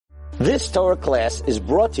This Torah class is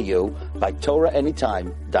brought to you by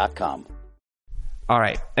TorahAnytime.com. All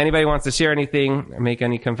right. Anybody wants to share anything, make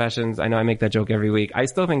any confessions? I know I make that joke every week. I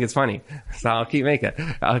still think it's funny, so I'll keep making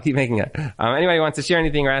it. Anybody wants to share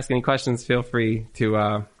anything or ask any questions, feel free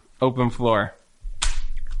to open floor.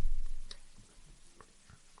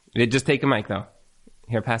 Just take a mic, though.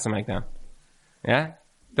 Here, pass the mic down. Yeah?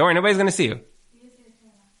 Don't worry, nobody's going to see you.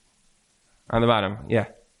 On the bottom, yeah.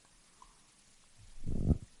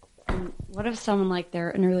 What if someone, like, they're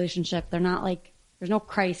in a relationship, they're not, like, there's no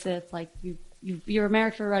crisis, like, you were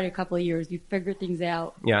married for already a couple of years, you figured things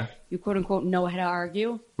out. Yeah. You quote-unquote know how to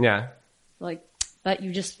argue. Yeah. Like, but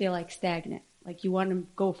you just feel, like, stagnant. Like, you want to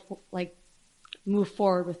go, move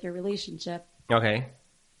forward with your relationship. Okay.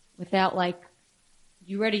 Without, like,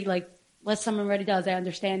 you already, like, let someone already does, I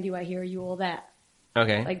understand you, I hear you, all that.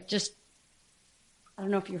 Okay. Like, just, I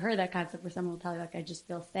don't know if you heard that concept where someone will tell you, like, I just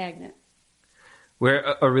feel stagnant.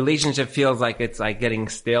 Where a relationship feels like it's like getting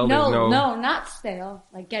stale. No, not stale.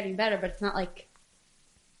 Like getting better, but it's not like.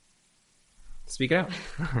 Speak it out.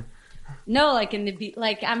 No, like in the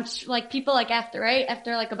like I'm like people like after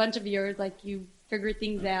like a bunch of years, like you figure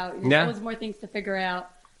things out. There's always more things to figure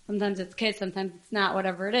out. Sometimes it's kids, sometimes it's not.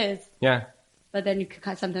 Whatever it is. Yeah. But then you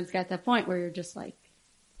can sometimes get to that point where you're just like,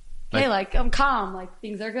 hey, like I'm calm, like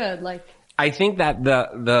things are good, like. I think that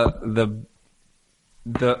the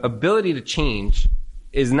ability to change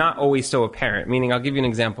is not always so apparent. Meaning, I'll give you an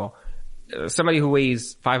example. Somebody who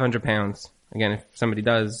weighs 500 pounds. Again, if somebody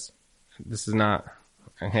does, this is not,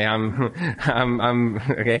 okay, I'm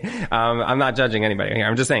okay. I'm not judging anybody here.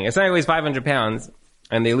 I'm just saying, if somebody weighs 500 pounds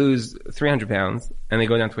and they lose 300 pounds and they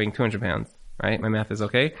go down to weighing 200 pounds, right? My math is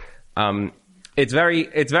okay. It's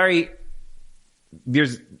very,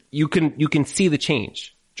 you can see the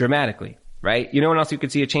change dramatically, right? You know when else you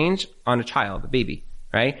could see a change? On a child, a baby.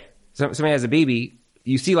 Right? Somebody has a baby,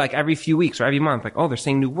 you see like every few weeks or every month, like, oh, they're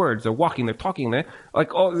saying new words, they're walking, they're talking, they're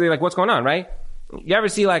like, oh, they're like, what's going on, right? You ever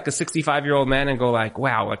see like a 65-year-old man and go like,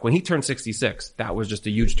 wow, like when he turned 66, that was just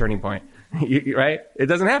a huge turning point, right? It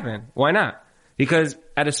doesn't happen. Why not? Because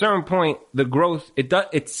at a certain point, the growth,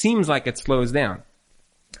 it seems like it slows down.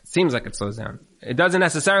 It doesn't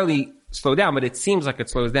necessarily slow down, but it seems like it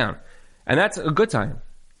slows down. And that's a good sign.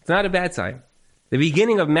 It's not a bad sign. The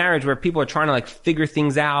beginning of marriage where people are trying to like figure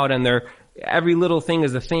things out and every little thing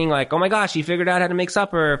is a thing, like, oh my gosh, she figured out how to make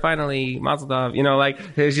supper, finally, mazel tov, like,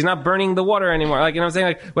 she's not burning the water anymore. Like, you know what I'm saying?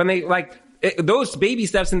 Like, when they, like, those baby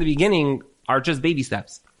steps in the beginning are just baby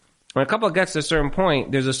steps. When a couple gets to a certain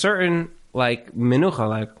point, there's a certain, like, menucha,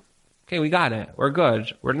 like, okay, we got it. We're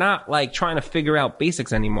good. We're not, like, trying to figure out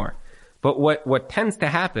basics anymore. But what tends to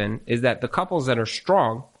happen is that the couples that are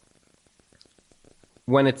strong,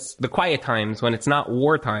 when it's the quiet times, when it's not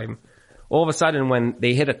wartime, all of a sudden when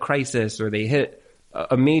they hit a crisis or they hit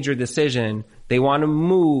a major decision, they want to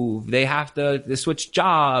move, they have to switch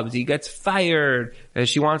jobs, he gets fired,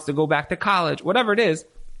 she wants to go back to college, whatever it is,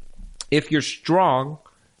 if you're strong,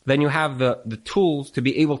 then you have the tools to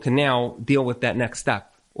be able to now deal with that next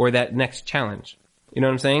step or that next challenge. You know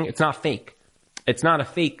what I'm saying? It's not fake. It's not a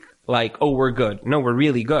fake like, oh, we're good. No, we're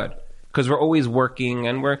really good because we're always working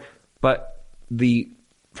and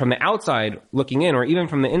from the outside looking in, or even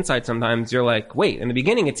from the inside sometimes, you're like, wait, in the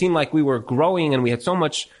beginning it seemed like we were growing and we had so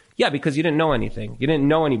much, because you didn't know anything. You didn't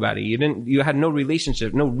know anybody. You had no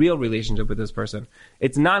relationship, no real relationship with this person.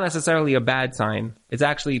 It's not necessarily a bad sign. It's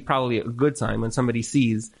actually probably a good sign when somebody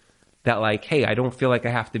sees that like, hey, I don't feel like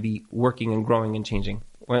I have to be working and growing and changing.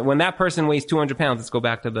 When that person weighs 200 pounds, let's go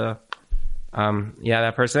back to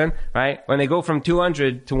that person, right? When they go from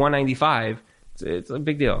 200 to 195, it's a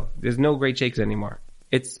big deal. There's no great shakes anymore.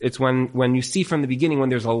 It's when you see from the beginning when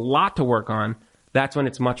there's a lot to work on, that's when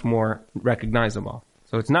it's much more recognizable.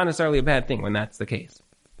 So it's not necessarily a bad thing when that's the case.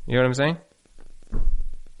 You know what I'm saying?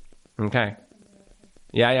 Okay.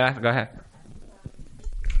 Yeah, go ahead.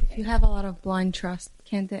 If you have a lot of blind trust,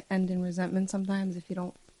 can't it end in resentment sometimes if you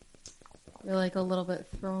don't, you're like a little bit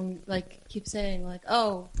thrown, like keep saying like,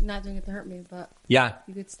 oh, you're not doing it to hurt me, but yeah,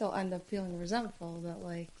 you could still end up feeling resentful that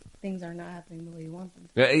like things are not happening the way you want them.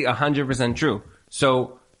 100% true.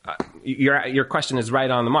 So your question is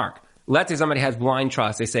right on the mark. Let's say somebody has blind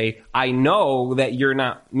trust. They say, I know that you're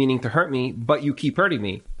not meaning to hurt me, but you keep hurting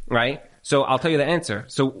me, right? So I'll tell you the answer.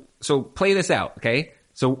 So play this out, okay?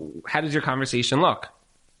 So how does your conversation look?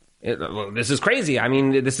 Well, this is crazy. I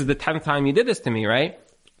mean, this is the 10th time you did this to me, right?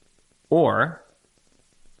 Or,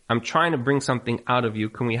 I'm trying to bring something out of you.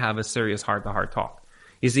 Can we have a serious heart-to-heart talk?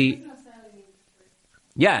 You see,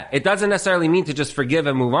 yeah, it doesn't necessarily mean to just forgive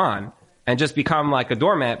and move on and just become like a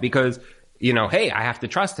doormat because, hey, I have to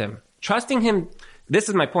trust him. Trusting him, this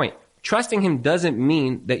is my point. trusting him doesn't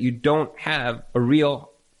mean that you don't have a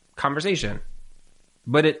real conversation.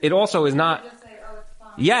 But it also is not,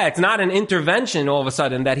 yeah, it's not an intervention all of a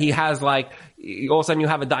sudden that he has like, all of a sudden you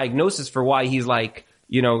have a diagnosis for why he's like,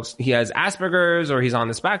 you know, he has Asperger's or he's on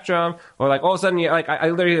the spectrum, or like all of a sudden, like I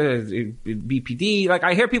literally BPD. Like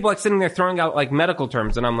I hear people like sitting there throwing out like medical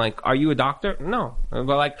terms, and I'm like, "Are you a doctor?" No,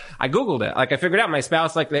 but like I googled it. Like I figured out my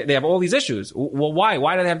spouse like they have all these issues. Well, why?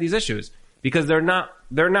 Why do they have these issues? Because they're not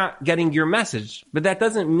getting your message. But that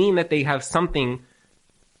doesn't mean that they have something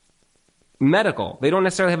medical. They don't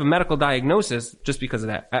necessarily have a medical diagnosis just because of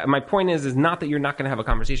that. My point is not that you're not going to have a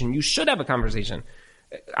conversation. You should have a conversation.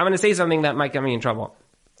 I'm going to say something that might get me in trouble.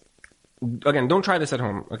 Again, don't try this at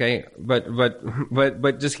home, okay?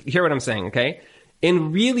 But just hear what I'm saying, okay?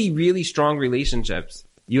 In really, really strong relationships,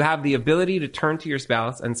 you have the ability to turn to your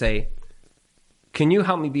spouse and say, can you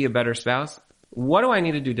help me be a better spouse? What do I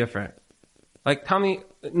need to do different? Like, tell me,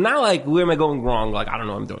 not like, where am I going wrong? Like, I don't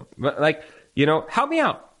know what I'm doing. But like, you know, help me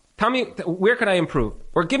out. Tell me, where could I improve?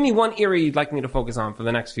 Or give me one area you'd like me to focus on for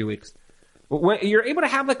the next few weeks. When you're able to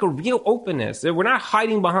have like a real openness, we're not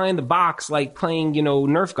hiding behind the box like playing, you know,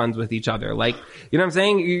 Nerf guns with each other. Like, you know what I'm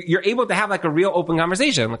saying? You're able to have like a real open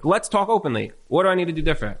conversation. Like, let's talk openly. What do I need to do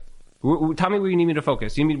different? Tell me where you need me to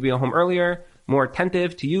focus. You need me to be home earlier, more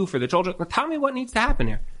attentive to you for the children. Tell me what needs to happen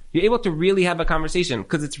here. You're able to really have a conversation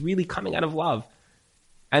because it's really coming out of love.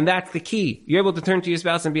 And that's the key. You're able to turn to your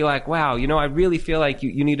spouse and be like, wow, you know, I really feel like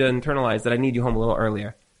you need to internalize that I need you home a little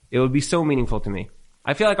earlier. It would be so meaningful to me.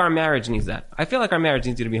 I feel like our marriage needs that. I feel like our marriage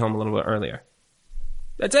needs you to be home a little bit earlier.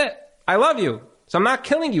 That's it. I love you. So I'm not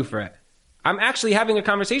killing you for it. I'm actually having a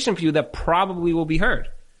conversation for you that probably will be heard.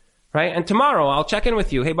 Right? And tomorrow I'll check in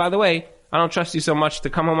with you. Hey, by the way, I don't trust you so much to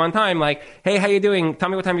come home on time. Like, hey, how you doing? Tell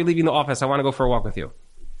me what time you're leaving the office. I want to go for a walk with you.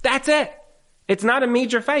 That's it. It's not a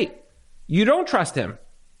major fight. You don't trust him.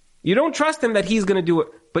 You don't trust him that he's going to do it,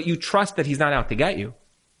 but you trust that he's not out to get you.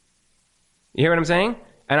 You hear what I'm saying?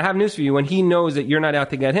 And I have news for you. When he knows that you're not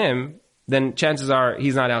out to get him, then chances are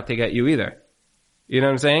he's not out to get you either. You know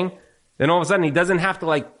what I'm saying? Then all of a sudden he doesn't have to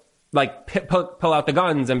pull out the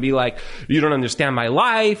guns and be like, you don't understand my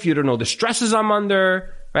life. You don't know the stresses I'm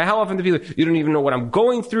under. Right? How often do people, you don't even know what I'm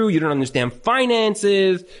going through. You don't understand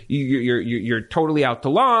finances. You're totally out to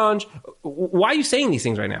lunch. Why are you saying these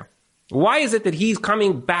things right now? Why is it that he's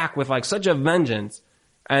coming back with like such a vengeance?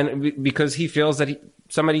 And because he feels that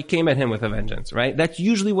somebody came at him with a vengeance, right? That's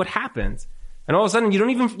usually what happens. And all of a sudden, you don't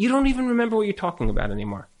even remember what you're talking about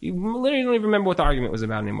anymore. You literally don't even remember what the argument was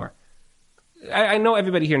about anymore. I know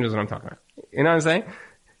everybody here knows what I'm talking about. You know what I'm saying?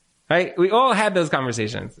 Right? We all had those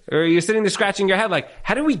conversations. Or you're sitting there scratching your head like,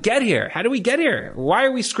 how did we get here? How did we get here? Why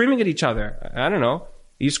are we screaming at each other? I don't know.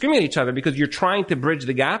 You're screaming at each other because you're trying to bridge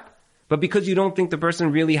the gap, but because you don't think the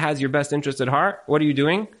person really has your best interest at heart, what are you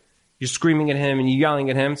doing? You're screaming at him and you're yelling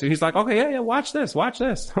at him. So he's like, okay, yeah, watch this. I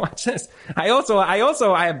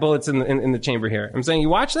have bullets in the chamber here. I'm saying you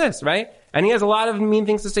watch this, right? And he has a lot of mean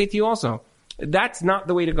things to say to you also. That's not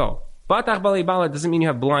the way to go. Batach balei bala doesn't mean you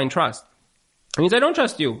have blind trust. It means I don't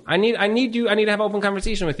trust you. I need you. I need to have an open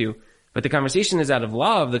conversation with you. But the conversation is out of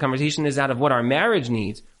love. The conversation is out of what our marriage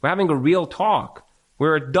needs. We're having a real talk.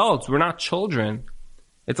 We're adults. We're not children.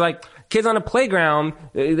 It's like kids on a playground,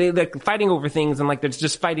 they're fighting over things and like they're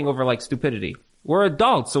just fighting over like stupidity. We're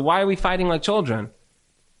adults, so why are we fighting like children?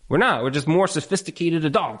 We're not. We're just more sophisticated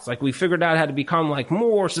adults. Like we figured out how to become like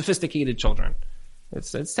more sophisticated children.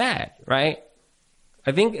 It's sad, right?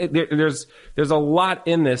 I think there's a lot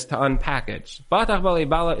in this to unpackage. Batach balei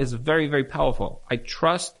bala is very, very powerful. I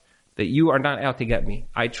trust that you are not out to get me.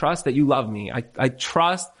 I trust that you love me. I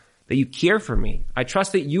trust that you care for me. I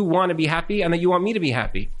trust that you want to be happy and that you want me to be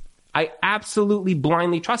happy. I absolutely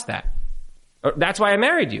blindly trust that. That's why I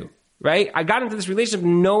married you, right? I got into this relationship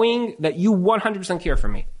knowing that you 100% care for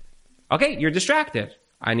me. Okay, you're distracted.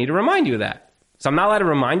 I need to remind you of that. So I'm not allowed to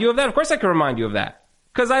remind you of that? Of course I can remind you of that.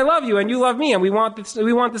 Because I love you and you love me and we want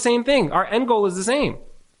the same thing. Our end goal is the same,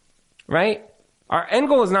 right? Our end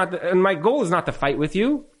goal is not, and my goal is not to fight with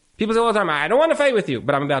you. People say all the time, I don't want to fight with you,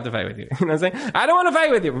 but I'm about to fight with you. You know what I'm saying? I don't want to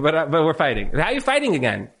fight with you, but we're fighting. How are you fighting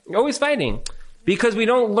again? You're always fighting. Because we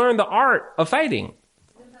don't learn the art of fighting.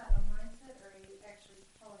 Is that a mindset or are you actually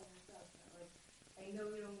telling yourself that, like, I know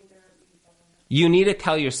we don't need to hurt each other? You need to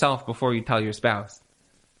tell yourself before you tell your spouse.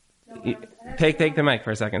 No, Take the mic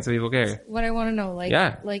for a second so people can hear you. What I want to know, like,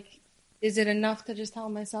 Yeah. like, is it enough to just tell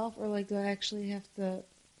myself, or like, do I actually have to,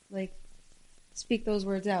 like, speak those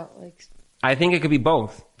words out? Like, I think it could be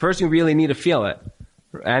both. First, you really need to feel it.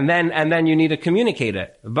 And then you need to communicate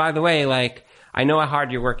it. By the way, like, I know how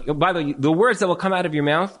hard you're working. By the way, the words that will come out of your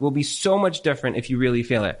mouth will be so much different if you really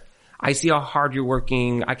feel it. I see how hard you're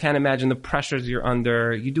working. I can't imagine the pressures you're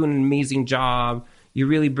under. You do an amazing job. You're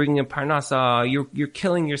really bringing in parnasa. You're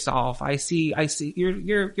killing yourself. I see,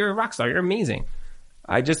 you're a rock star. You're amazing.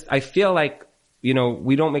 I feel like,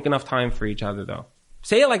 we don't make enough time for each other though.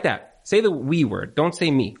 Say it like that. Say the we word. Don't say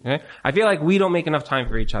me. Okay? I feel like we don't make enough time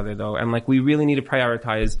for each other though. And like we really need to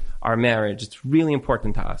prioritize our marriage. It's really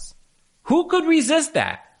important to us. Who could resist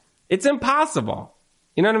that? It's impossible.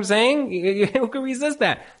 You know what I'm saying? Who could resist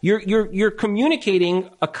that? You're communicating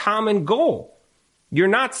a common goal. You're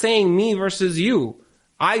not saying me versus you.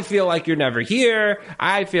 I feel like you're never here.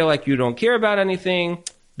 I feel like you don't care about anything.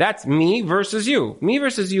 That's me versus you. Me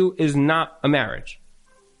versus you is not a marriage.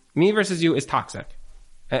 Me versus you is toxic.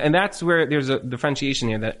 And that's where there's a differentiation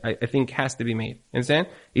here that I think has to be made. You understand?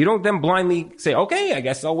 You don't then blindly say, okay, I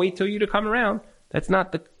guess I'll wait till you to come around. That's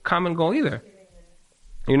not the common goal either.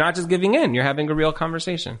 You're not just giving in. You're having a real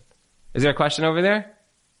conversation. Is there a question over there?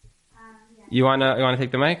 Yeah. You wanna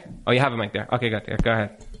take the mic? Oh, you have a mic there. Okay, got there. Go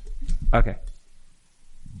ahead. Okay.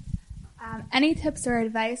 Any tips or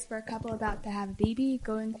advice for a couple about to have a baby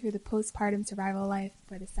going through the postpartum survival life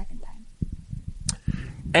for the second time?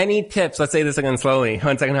 Any tips? Let's say this again slowly.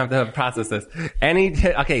 1 second, I have to process this. Any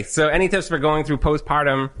tips for going through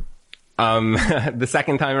postpartum, the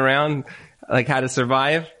second time around, like how to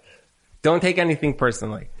survive? Don't take anything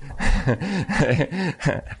personally.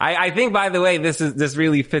 I think, by the way, this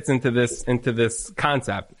really fits into this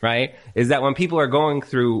concept, right? Is that when people are going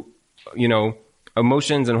through,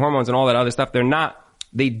 emotions and hormones and all that other stuff, they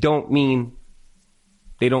don't mean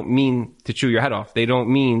to chew your head off. They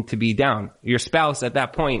don't mean to be down. Your spouse at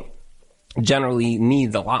that point generally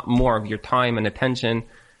needs a lot more of your time and attention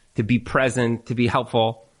to be present, to be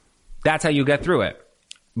helpful. That's how you get through it.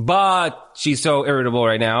 But she's so irritable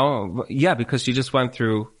right now. Yeah, because she just went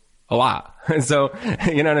through a lot. So,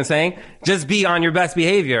 you know what I'm saying? Just be on your best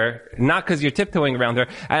behavior, not because you're tiptoeing around her.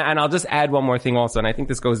 And I'll just add one more thing also, and I think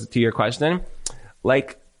this goes to your question.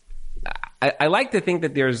 Like, I like to think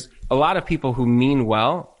that there's a lot of people who mean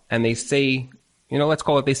well, and they say, let's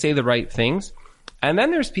call it, they say the right things. And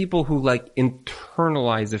then there's people who like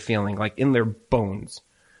internalize a feeling, like in their bones.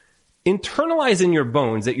 Internalize in your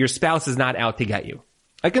bones that your spouse is not out to get you.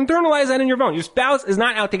 Like internalize that in your bones. Your spouse is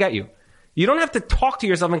not out to get you. You don't have to talk to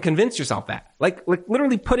yourself and convince yourself that. Like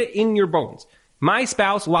literally put it in your bones. My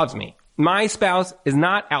spouse loves me. My spouse is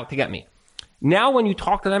not out to get me. Now when you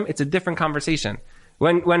talk to them, it's a different conversation.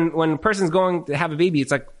 When a person's going to have a baby,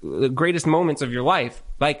 it's like the greatest moments of your life.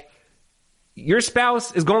 Like your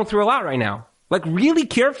spouse is going through a lot right now. Like really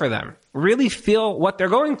care for them. Really feel what they're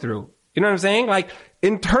going through. You know what I'm saying? Like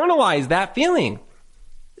internalize that feeling.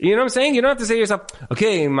 You know what I'm saying? You don't have to say to yourself,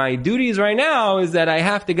 okay, my duties right now is that I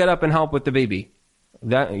have to get up and help with the baby.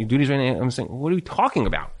 That your duties right now, I'm saying, what are we talking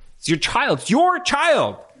about? It's your child. It's your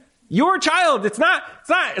child. Your child. It's not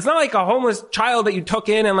like a homeless child that you took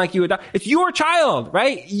in and like you adopt. It's your child,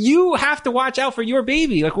 right? You have to watch out for your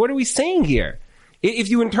baby. Like, what are we saying here? If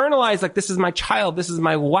you internalize, like, this is my child, this is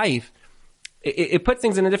my wife, it puts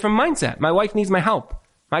things in a different mindset. My wife needs my help.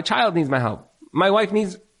 My child needs my help. My wife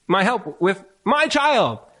needs my help with my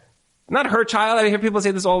child. Not her child. I hear people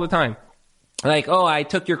say this all the time. Like, oh, I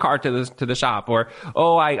took your car to the shop, or,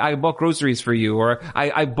 oh, I bought groceries for you, or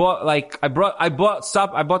I bought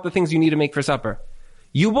the things you need to make for supper.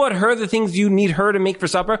 You bought her the things you need her to make for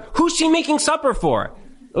supper? Who's she making supper for?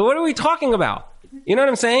 What are we talking about? You know what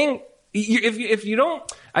I'm saying? If you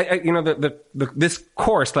don't, this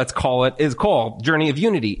course, let's call it, is called Journey of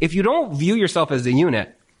Unity. If you don't view yourself as a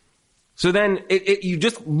unit, so then you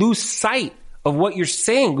just lose sight of what you're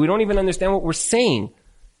saying. We don't even understand what we're saying.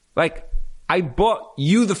 Like, I bought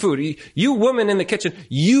you the food. You woman in the kitchen,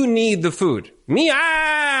 you need the food. Me,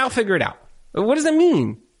 I'll figure it out. What does that mean?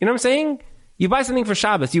 You know what I'm saying? You buy something for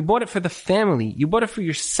Shabbos. You bought it for the family. You bought it for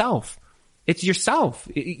yourself. It's yourself.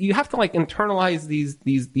 You have to like internalize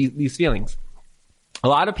these feelings. A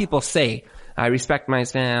lot of people say, I respect my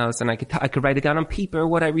spouse, and I could write it down on paper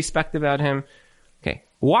what I respect about him. Okay.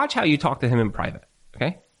 Watch how you talk to him in private.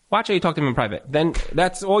 Okay? Watch how you talk to him in private. Then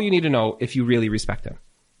that's all you need to know if you really respect him.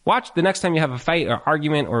 Watch the next time you have a fight or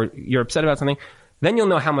argument or you're upset about something, then you'll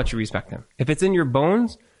know how much you respect him. If it's in your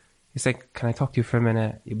bones, it's like, can I talk to you for a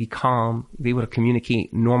minute? You'll be calm, be able to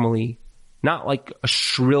communicate normally, not like a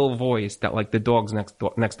shrill voice that like the dogs next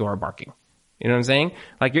door are barking. You know what I'm saying?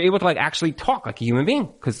 Like you're able to like actually talk like a human being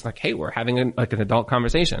because like, hey, we're having an adult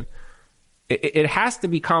conversation. It has to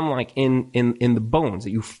become like in the bones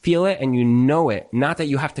that you feel it and you know it, not that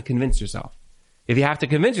you have to convince yourself. If you have to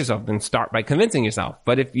convince yourself, then start by convincing yourself.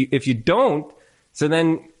 But if you don't, so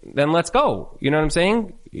then let's go. You know what I'm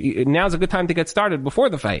saying? Now's a good time to get started before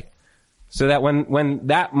the fight. so that when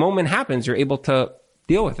that moment happens, you're able to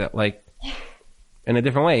deal with it, like, in a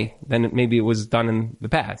different way than maybe it was done in the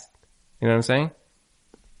past. You know what I'm saying?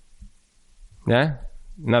 Yeah?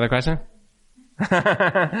 Another question?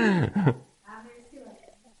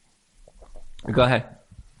 Go ahead.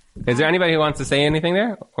 Is there anybody who wants to say anything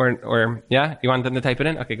there? Or yeah? You want them to type it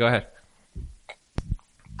in? Okay, go ahead.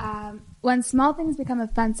 When small things become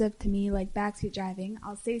offensive to me, like backseat driving,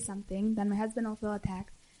 I'll say something, then my husband will feel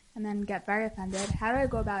attacked, and then get very offended. How do I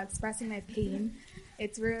go about expressing my pain?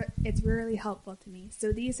 It's really helpful to me.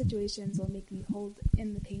 So these situations will make me hold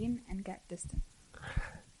in the pain and get distant.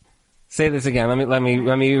 Say this again. Let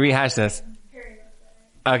me rehash this.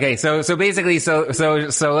 Okay, so basically, so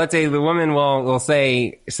let's say the woman will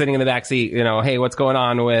say, sitting in the back seat, you know, hey, what's going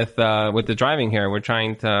on with the driving here? We're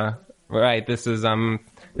trying to, right? This is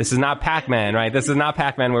not Pac-Man, right? This is not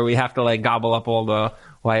Pac-Man where we have to like gobble up all the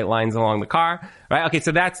white lines along the car, right? Okay,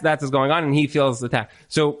 so that's what's going on, and he feels attacked.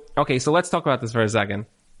 So let's talk about this for a second.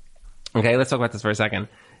 Okay, let's talk about this for a second.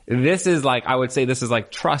 This is like, I would say this is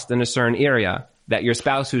like trust in a certain area that your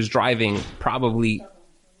spouse who's driving probably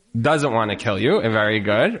doesn't want to kill you. Very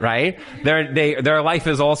good, right? Their life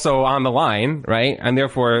is also on the line, right? And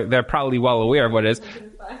therefore, they're probably well aware of what it is.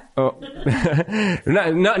 Oh.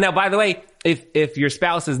 No, by the way, if your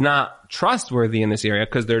spouse is not trustworthy in this area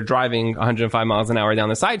because they're driving 105 miles an hour down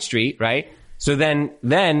the side street, right? So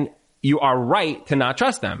then you are right to not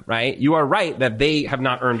trust them, right? You are right that they have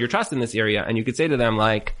not earned your trust in this area. And you could say to them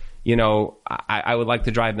like, you know, I would like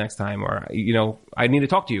to drive next time, or, you know, I need to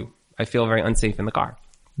talk to you. I feel very unsafe in the car.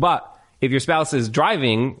 But if your spouse is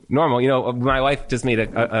driving normal, you know, my wife just made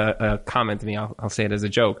a comment to me. I'll say it as a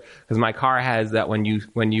joke, because my car has that when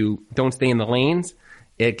you don't stay in the lanes,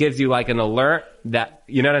 it gives you like an alert that,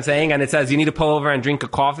 you know what I'm saying? And it says you need to pull over and drink a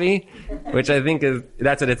coffee, which I think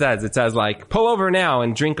that's what it says. It says like, pull over now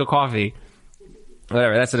and drink a coffee.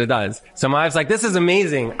 Whatever, that's what it does. So my wife's like, this is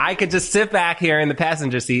amazing. I could just sit back here in the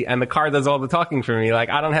passenger seat and the car does all the talking for me. Like,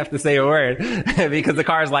 I don't have to say a word because the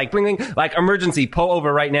car is like, bling, bling, like emergency, pull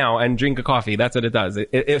over right now and drink a coffee. That's what it does.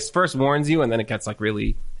 It first warns you and then it gets like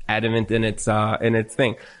really adamant in its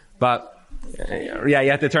thing. But yeah,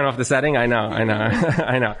 you have to turn off the setting. I know.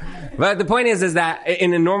 I know. But the point is that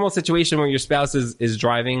in a normal situation where your spouse is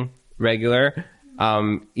driving regular,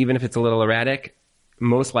 even if it's a little erratic,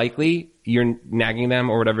 most likely you're nagging them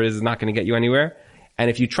or whatever it is not going to get you anywhere. And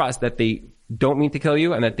if you trust that they don't mean to kill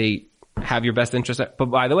you and that they have your best interest. But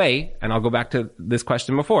by the way, and I'll go back to this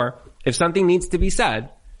question before, if something needs to be said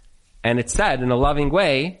and it's said in a loving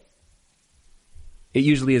way, it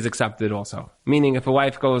usually is accepted also. Meaning if a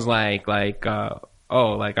wife goes like,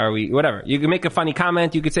 are we, whatever. You can make a funny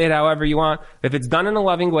comment. You could say it however you want. If it's done in a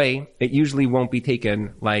loving way, it usually won't be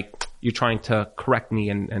taken like you're trying to correct me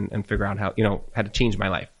and figure out how, you know, how to change my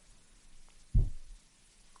life.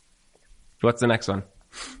 What's the next one?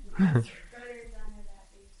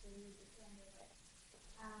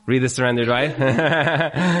 Read the surrendered wife.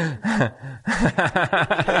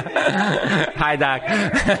 Hi, Doc.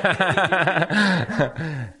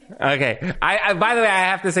 Okay. I by the way, I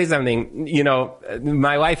have to say something. You know,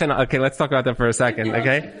 my wife and okay, let's talk about that for a second.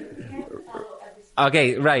 Okay.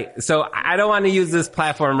 Okay, right. So I don't want to use this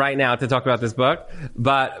platform right now to talk about this book,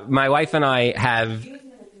 but my wife and I have.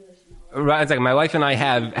 Right, it's like my wife and I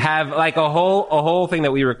have like a whole thing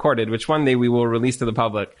that we recorded, which one day we will release to the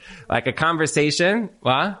public, like a conversation.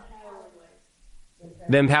 What?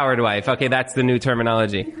 The empowered wife. Okay, that's the new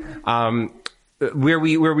terminology. Where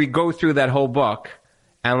we go through that whole book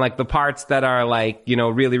and like the parts that are like, you know,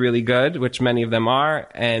 really, really good, which many of them are,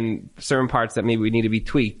 and certain parts that maybe we need to be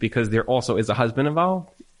tweaked because there also is a husband involved.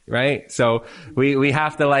 Right? So we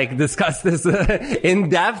have to like discuss this in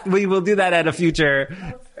depth. We will do that at a future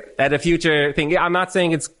thing. I'm not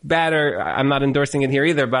saying it's bad or I'm not endorsing it here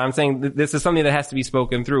either, but I'm saying this is something that has to be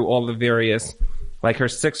spoken through all the various, like her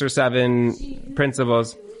 6 or 7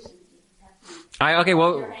 principles.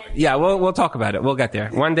 We'll talk about it. We'll get there.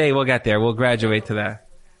 One day we'll get there. We'll graduate to that.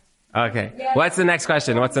 Okay. What's the next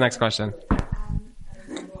question?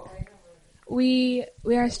 We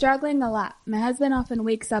are struggling a lot. My husband often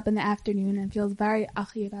wakes up in the afternoon and feels very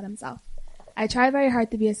achi about himself. I try very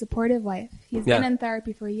hard to be a supportive wife. He's been in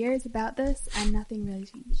therapy for years about this, and nothing really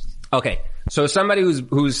changed. Okay, so somebody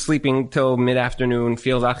who's sleeping till mid-afternoon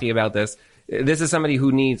feels achi about this. This is somebody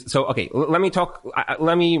who needs. So okay, let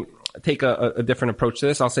me take a different approach to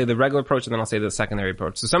this. I'll say the regular approach, and then I'll say the secondary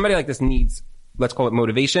approach. So somebody like this needs, let's call it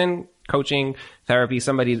motivation, coaching, therapy.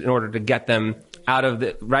 Somebody in order to get them out of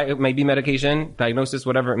the right. It may be medication, diagnosis,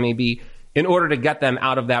 whatever it may be, in order to get them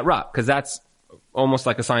out of that rut, because that's almost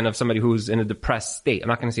like a sign of somebody who's in a depressed state. I'm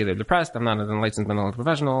not going to say they're depressed. I'm not a licensed mental health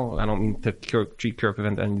professional. I don't mean to treat, cure,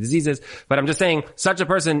 prevent any diseases. But I'm just saying such a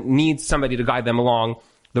person needs somebody to guide them along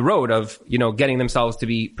the road of, getting themselves to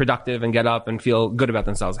be productive and get up and feel good about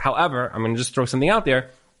themselves. However, I'm going to just throw something out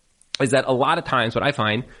there, is that a lot of times what I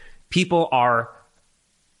find, people are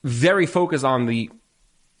very focused on the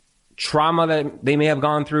trauma that they may have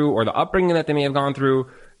gone through or the upbringing that they may have gone through,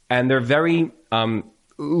 and they're very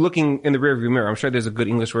looking in the rearview mirror. I'm sure there's a good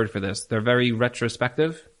English word for this. They're very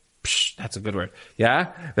retrospective. Psh, that's a good word.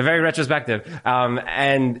 Yeah? They're very retrospective.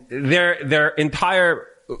 And their entire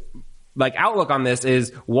outlook on this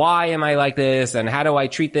is, why am I like this? And how do I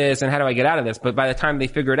treat this? And how do I get out of this? But by the time they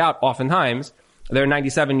figure it out, oftentimes they're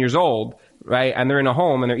 97 years old, right? And they're in a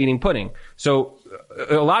home and they're eating pudding. So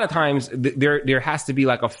a lot of times there has to be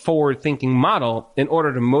like a forward thinking model in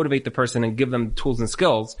order to motivate the person and give them tools and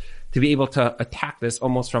skills to be able to attack this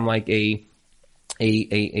almost from like a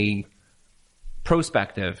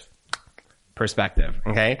prospective perspective.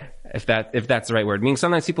 Okay. If that's the right word. Meaning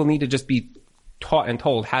sometimes people need to just be taught and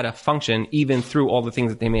told how to function even through all the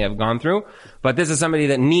things that they may have gone through. But this is somebody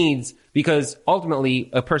that needs, because ultimately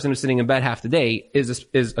a person who's sitting in bed half the day is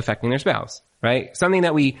affecting their spouse, right? Something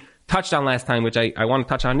that we touched on last time, which I want to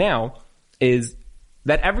touch on now, is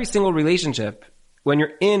that every single relationship, when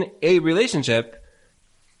you're in a relationship,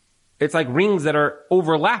 it's like rings that are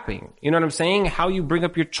overlapping. You know what I'm saying? How you bring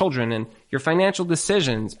up your children and your financial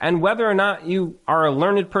decisions, and whether or not you are a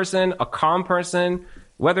learned person, a calm person,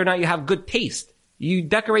 whether or not you have good taste. You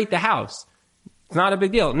decorate the house. It's not a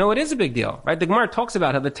big deal. No, it is a big deal, right? The Gemara talks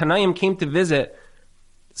about how the Tanaim came to visit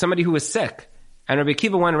somebody who was sick, and Rabbi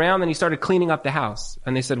Akiva went around and he started cleaning up the house.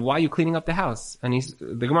 And they said, why are you cleaning up the house? And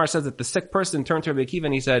the Gemara says that the sick person turned to Rabbi Akiva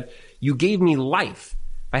and he said, you gave me life.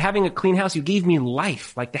 By having a clean house, you gave me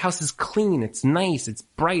life. Like, the house is clean, it's nice, it's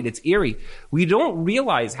bright, it's eerie. We don't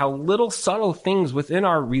realize how little subtle things within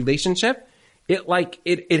our relationship,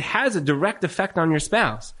 it has a direct effect on your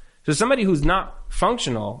spouse. So somebody who's not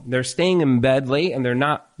functional, they're staying in bed late and they're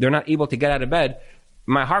not able to get out of bed.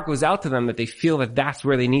 My heart goes out to them that they feel that that's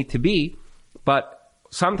where they need to be. But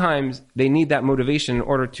sometimes they need that motivation in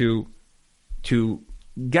order to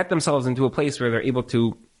get themselves into a place where they're able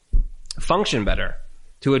to function better,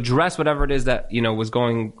 to address whatever it is that,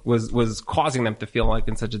 was causing them to feel like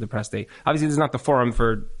in such a depressed state. Obviously, this is not the forum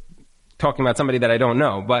for talking about somebody that I don't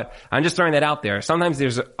know, but I'm just throwing that out there. Sometimes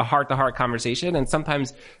there's a heart-to-heart conversation, and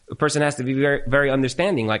sometimes a person has to be very, very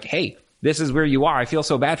understanding. Like, hey, this is where you are. I feel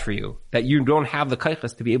so bad for you that you don't have the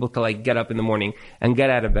kaichas to be able to get up in the morning and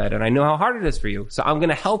get out of bed. And I know how hard it is for you. So I'm going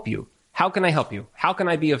to help you. How can I help you? How can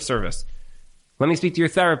I be of service? Let me speak to your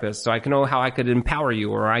therapist so I can know how I could empower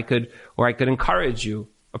you, or I could encourage you.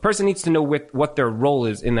 A person needs to know what their role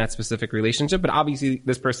is in that specific relationship, but obviously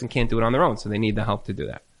this person can't do it on their own, so they need the help to do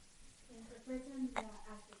that.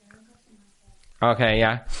 Okay,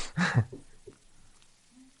 yeah.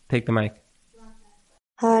 Take the mic.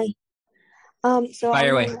 Hi.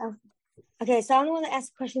 Fire away. So I'm the one that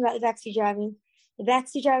asked a question about the backseat driving. The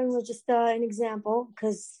backseat driving was just an example,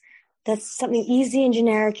 because that's something easy and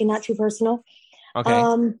generic and not too personal.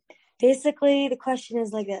 Okay. Basically, the question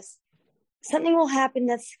is like this. Something will happen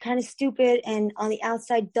that's kind of stupid and on the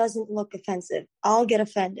outside doesn't look offensive. I'll get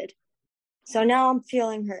offended. So now I'm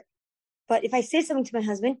feeling hurt. But if I say something to my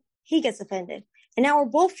husband, he gets offended. And now we're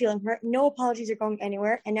both feeling hurt. No apologies are going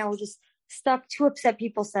anywhere. And now we're just stuck, two upset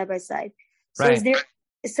people side by side. So right.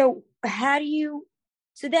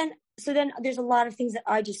 So then there's a lot of things that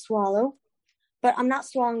I just swallow, but I'm not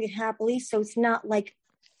swallowing it happily. So it's not like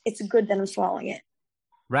it's good that I'm swallowing it.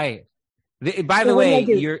 Right. By the way,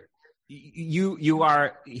 you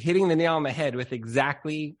are hitting the nail on the head with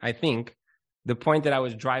exactly, I think, the point that I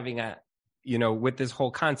was driving at, with this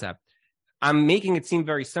whole concept. I'm making it seem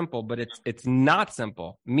very simple, but it's not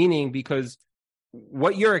simple, meaning because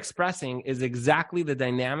what you're expressing is exactly the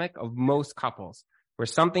dynamic of most couples, where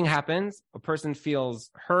something happens, a person feels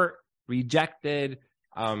hurt, rejected,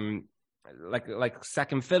 like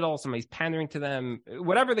second fiddle, somebody's pandering to them,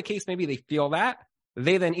 whatever the case may be, they feel that.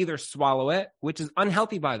 They then either swallow it, which is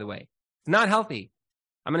unhealthy, by the way. It's not healthy.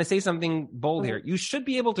 I'm going to say something bold here. You should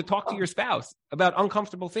be able to talk to your spouse about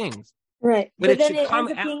uncomfortable things. Right. But then it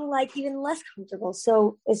ends up being even less comfortable.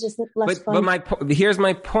 So it's just less fun. But here's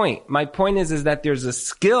my point. My point is that there's a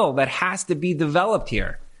skill that has to be developed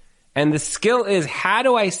here. And the skill is, how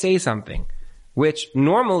do I say something? Which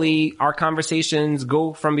normally our conversations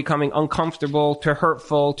go from becoming uncomfortable to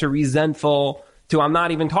hurtful to resentful to I'm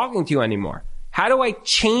not even talking to you anymore. How do I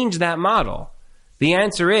change that model? The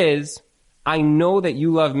answer is, I know that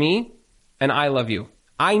you love me and I love you.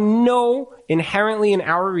 I know inherently in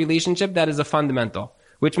our relationship that is a fundamental,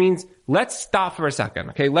 which means let's stop for a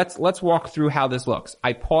second. Okay. Let's walk through how this looks.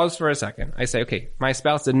 I pause for a second. I say, okay, my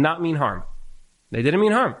spouse did not mean harm. They didn't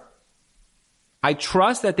mean harm. I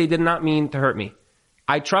trust that they did not mean to hurt me.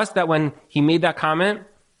 I trust that when he made that comment,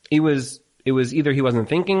 it was either he wasn't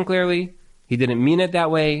thinking clearly, he didn't mean it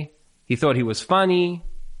that way, he thought he was funny,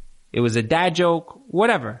 it was a dad joke,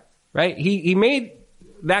 whatever, right? He made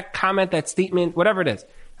that comment, that statement, whatever it is.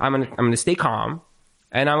 I'm gonna stay calm,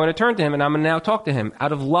 and I'm gonna turn to him, and I'm gonna now talk to him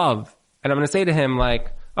out of love, and I'm gonna say to him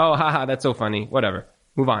like, oh, haha, that's so funny, whatever,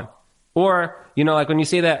 move on. Or, like when you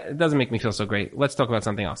say that, it doesn't make me feel so great, let's talk about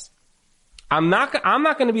something else. I'm not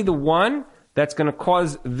gonna be the one that's going to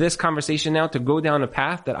cause this conversation now to go down a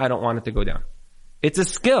path that I don't want it to go down. It's a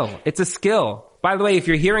skill. It's a skill. By the way, if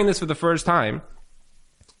you're hearing this for the first time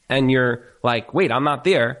and you're like, wait, I'm not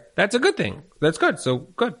there, that's a good thing. That's good. So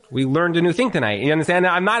good. We learned a new thing tonight. You understand?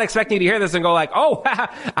 I'm not expecting you to hear this and go like, oh,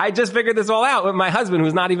 I just figured this all out with my husband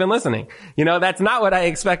who's not even listening. That's not what I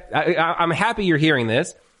expect. I'm happy you're hearing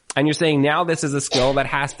this. And you're saying now this is a skill that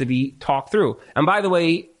has to be talked through. And by the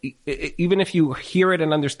way, even if you hear it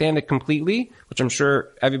and understand it completely, which I'm sure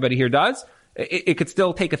everybody here does, it could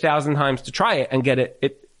still take 1,000 times to try it and get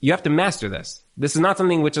it. You have to master this. This is not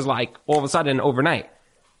something which is like all of a sudden overnight.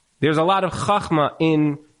 There's a lot of chachma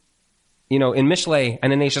in Mishlei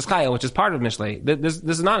and in Eishes Chayil, which is part of Mishlei. This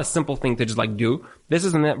is not a simple thing to just like do. This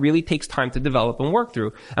is something that really takes time to develop and work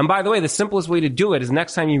through. And by the way, the simplest way to do it is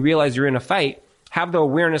next time you realize you're in a fight, have the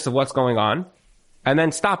awareness of what's going on, and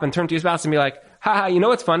then stop and turn to your spouse and be like, haha,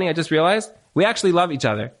 what's funny? I just realized we actually love each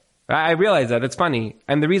other. I realize that. It's funny.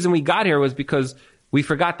 And the reason we got here was because we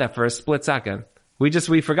forgot that for a split second. We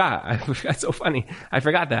forgot. That's so funny. I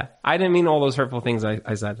forgot that. I didn't mean all those hurtful things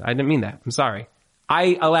I said. I didn't mean that. I'm sorry.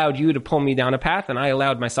 I allowed you to pull me down a path, and I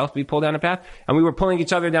allowed myself to be pulled down a path, and we were pulling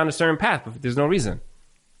each other down a certain path, but there's no reason.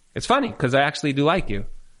 It's funny, because I actually do like you.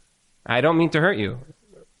 I don't mean to hurt you.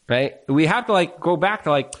 Right? We have to go back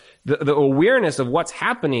to the awareness of what's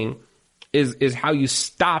happening is how you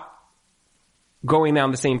stop going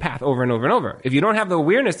down the same path over and over and over. If you don't have the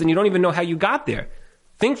awareness, then you don't even know how you got there.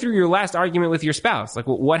 Think through your last argument with your spouse.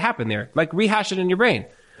 What happened there? Rehash it in your brain.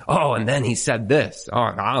 Oh, and then he said this. Oh,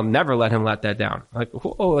 I'll never let him let that down.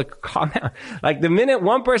 Calm down. The minute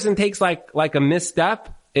one person takes like a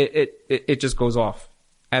misstep, it just goes off.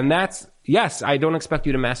 And yes, I don't expect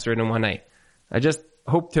you to master it in one night. I just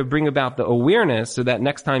hope to bring about the awareness so that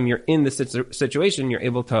next time you're in this situation, you're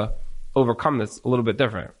able to overcome this a little bit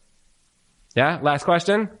different. Yeah? Last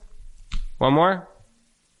question? One more?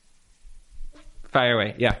 Fire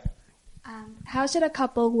away. Yeah. How should a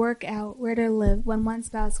couple work out where to live when one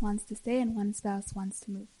spouse wants to stay and one spouse wants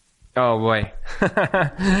to move? Oh boy.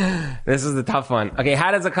 This is the tough one. Okay,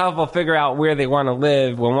 how does a couple figure out where they want to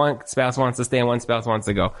live when one spouse wants to stay and one spouse wants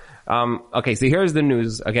to go? Okay, so here's the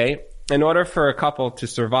news, okay? In order for a couple to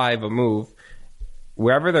survive a move,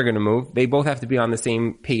 wherever they're going to move, they both have to be on the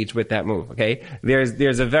same page with that move, okay?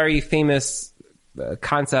 There's a very famous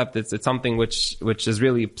concept. It's something which is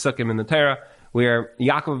really psukim in the Torah, where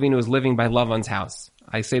Yaakov Avinu is living by Lavan's house.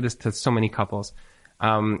 I say this to so many couples.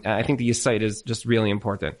 I think the yesod is just really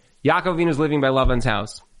important. Yaakov Avinu is living by Lavan's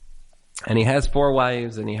house, and he has 4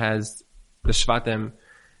 wives, and he has the Shvatim.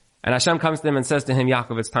 And Hashem comes to him and says to him,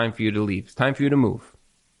 Yaakov, it's time for you to leave. It's time for you to move.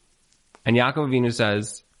 And Yaakov Avinu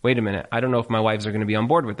says, wait a minute, I don't know if my wives are going to be on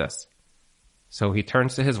board with this. So he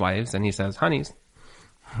turns to his wives and he says, honeys,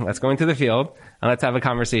 let's go into the field and let's have a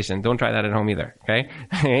conversation. Don't try that at home either, okay?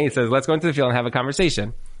 He says, let's go into the field and have a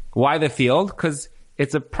conversation. Why the field? Because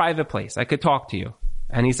it's a private place. I could talk to you.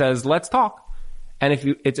 And he says, let's talk. And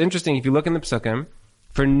it's interesting, if you look in the psukim,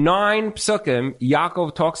 for 9 psukim,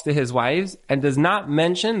 Yaakov talks to his wives and does not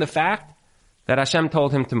mention the fact that Hashem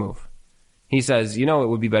told him to move. He says, it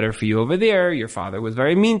would be better for you over there. Your father was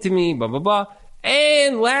very mean to me, blah, blah, blah.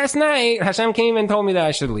 And last night, Hashem came and told me that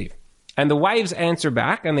I should leave. And the wives answer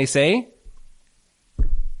back and they say,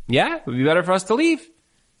 yeah, it would be better for us to leave.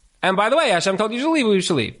 And by the way, Hashem told you to leave, we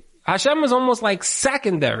should leave. Hashem was almost like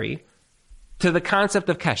secondary to the concept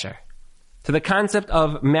of kesher, to the concept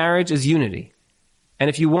of marriage as unity. And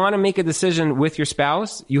if you want to make a decision with your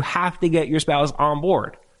spouse, you have to get your spouse on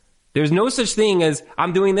board. There's no such thing as,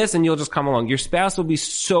 I'm doing this and you'll just come along. Your spouse will be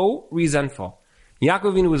so resentful.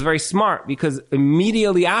 Yaakov Avinu was very smart because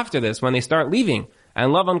immediately after this, when they start leaving,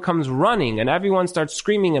 and Lavan comes running, and everyone starts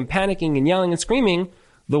screaming and panicking and yelling and screaming,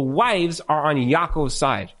 the wives are on Yaakov's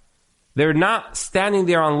side. They're not standing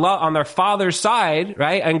there on their father's side,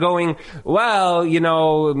 right? And going, well,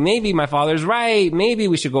 maybe my father's right. Maybe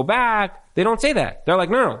we should go back. They don't say that. They're like,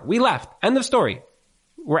 no, we left. End of story.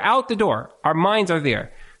 We're out the door. Our minds are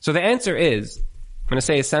there. So the answer is, I'm going to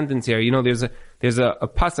say a sentence here. You know, there's a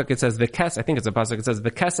pasuk. It says I think it's a pasuk. It says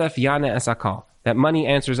v'kesef yana es hakol. That money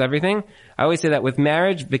answers everything. I always say that with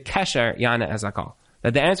marriage, v'kesher yana es hakol.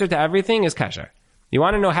 That the answer to everything is kesher. You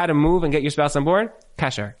want to know how to move and get your spouse on board?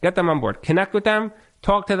 Kesher. Get them on board. Connect with them.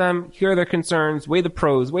 Talk to them. Hear their concerns. Weigh the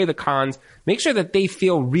pros. Weigh the cons. Make sure that they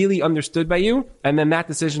feel really understood by you. And then that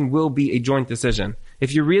decision will be a joint decision.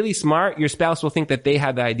 If you're really smart, your spouse will think that they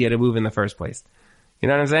had the idea to move in the first place. You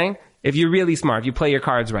know what I'm saying? If you're really smart, if you play your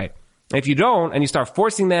cards right. If you don't, and you start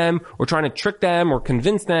forcing them or trying to trick them or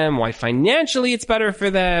convince them why financially it's better for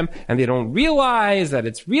them, and they don't realize that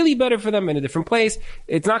it's really better for them in a different place,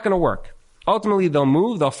 it's not going to work. Ultimately, they'll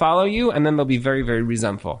move, they'll follow you, and then they'll be very, very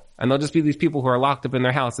resentful. And they'll just be these people who are locked up in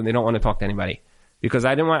their house and they don't want to talk to anybody. Because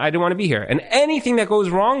I didn't want to be here. And anything that goes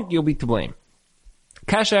wrong, you'll be to blame.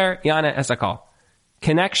 Kasher yana es hakol.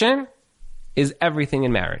 Connection is everything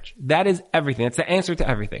in marriage. That is everything. It's the answer to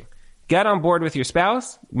everything. Get on board with your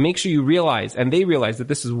spouse. Make sure you realize, and they realize, that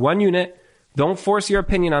this is one unit. Don't force your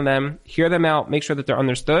opinion on them. Hear them out. Make sure that they're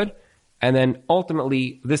understood. And then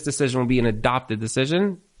ultimately, this decision will be an adopted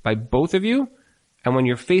decision by both of you. And when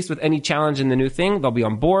you're faced with any challenge in the new thing, they'll be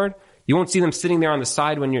on board. You won't see them sitting there on the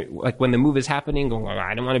side when when the move is happening, going, oh,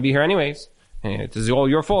 I don't want to be here anyways. It is all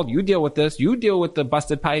your fault. You deal with this. You deal with the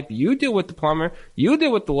busted pipe. You deal with the plumber. You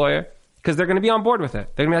deal with the lawyer. Because they're going to be on board with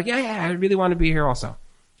it. They're going to be like, yeah, I really want to be here also.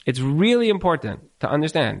 It's really important to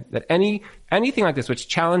understand that anything like this, which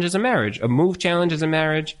challenges a marriage, a move challenges a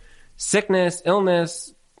marriage, sickness,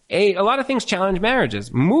 illness, a lot of things challenge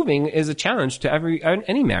marriages. Moving is a challenge to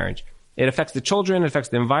any marriage. It affects the children, it affects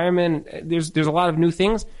the environment. There's a lot of new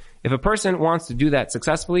things. If a person wants to do that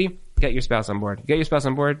successfully, get your spouse on board. Get your spouse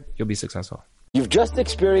on board, you'll be successful. You've just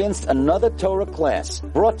experienced another Torah class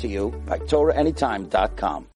brought to you by TorahAnytime.com.